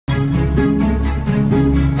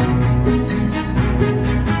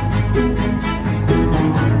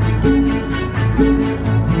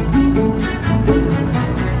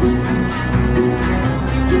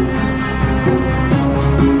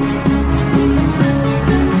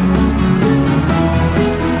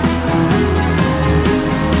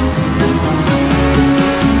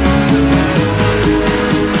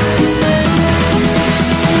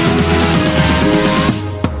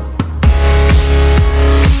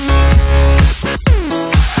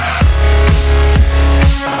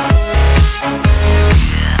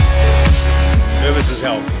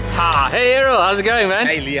how's it going, man?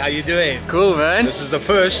 Hey Lee, how you doing? Cool, man. This is the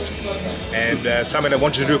first, and something I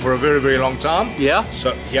wanted to do for a very, very long time. Yeah.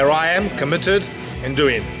 So here I am, committed and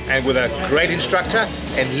doing, and with a great instructor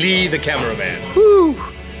and Lee, the cameraman. Woo!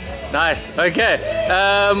 Nice. Okay.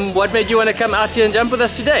 What made you want to come out here and jump with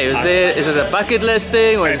us today? Is it a bucket list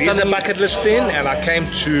thing, or It is a bucket list thing, and I came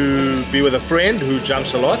to be with a friend who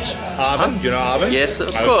jumps a lot, Arvin. Do you know Arvin? Yes,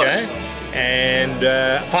 of course. And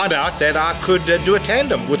find out that I could do a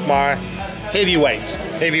tandem with my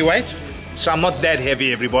heavyweight. So I'm not that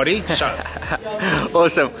heavy, everybody. So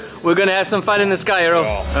Awesome. We're gonna have some fun in the sky, Errol.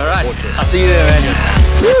 Oh, all right. gorgeous. I'll see you there, man.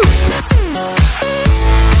 Woo!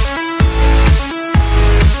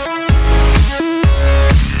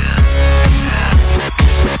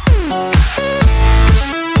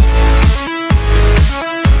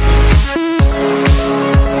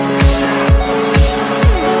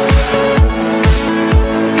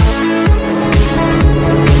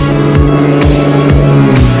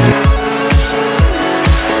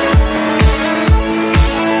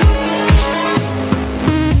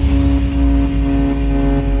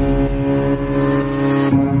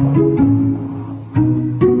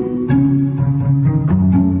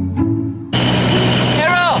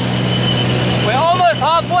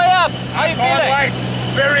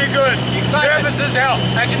 Very good. Excited. Nervous as hell.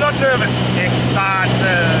 Actually, not nervous.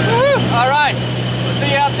 Excited. Woo! All right. We'll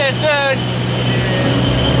see you out there soon.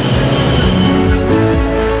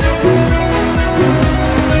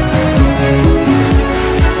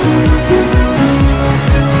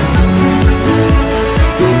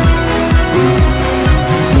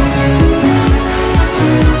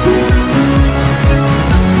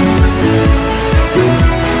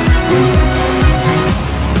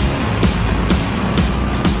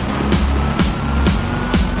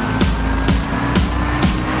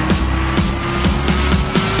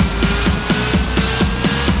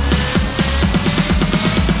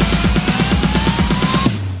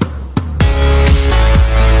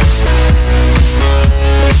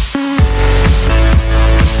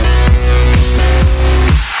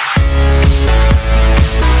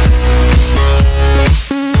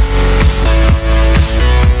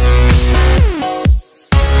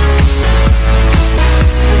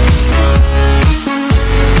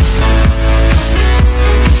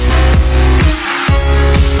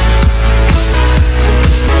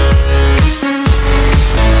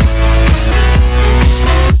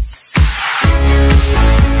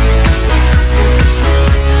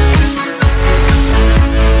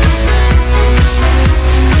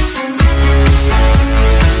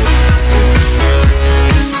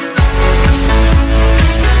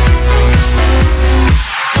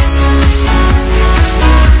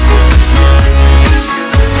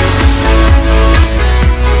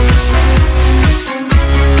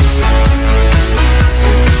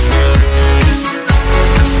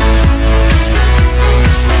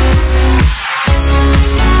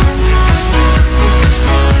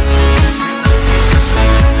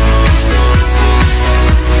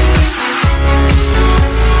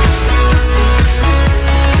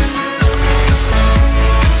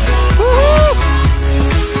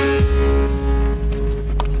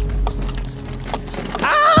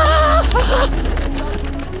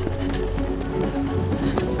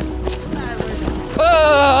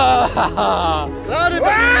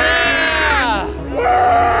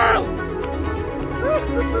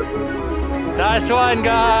 Nice one,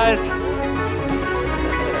 guys.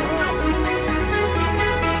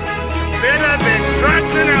 Better than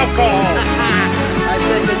drugs and alcohol. I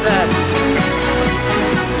second that.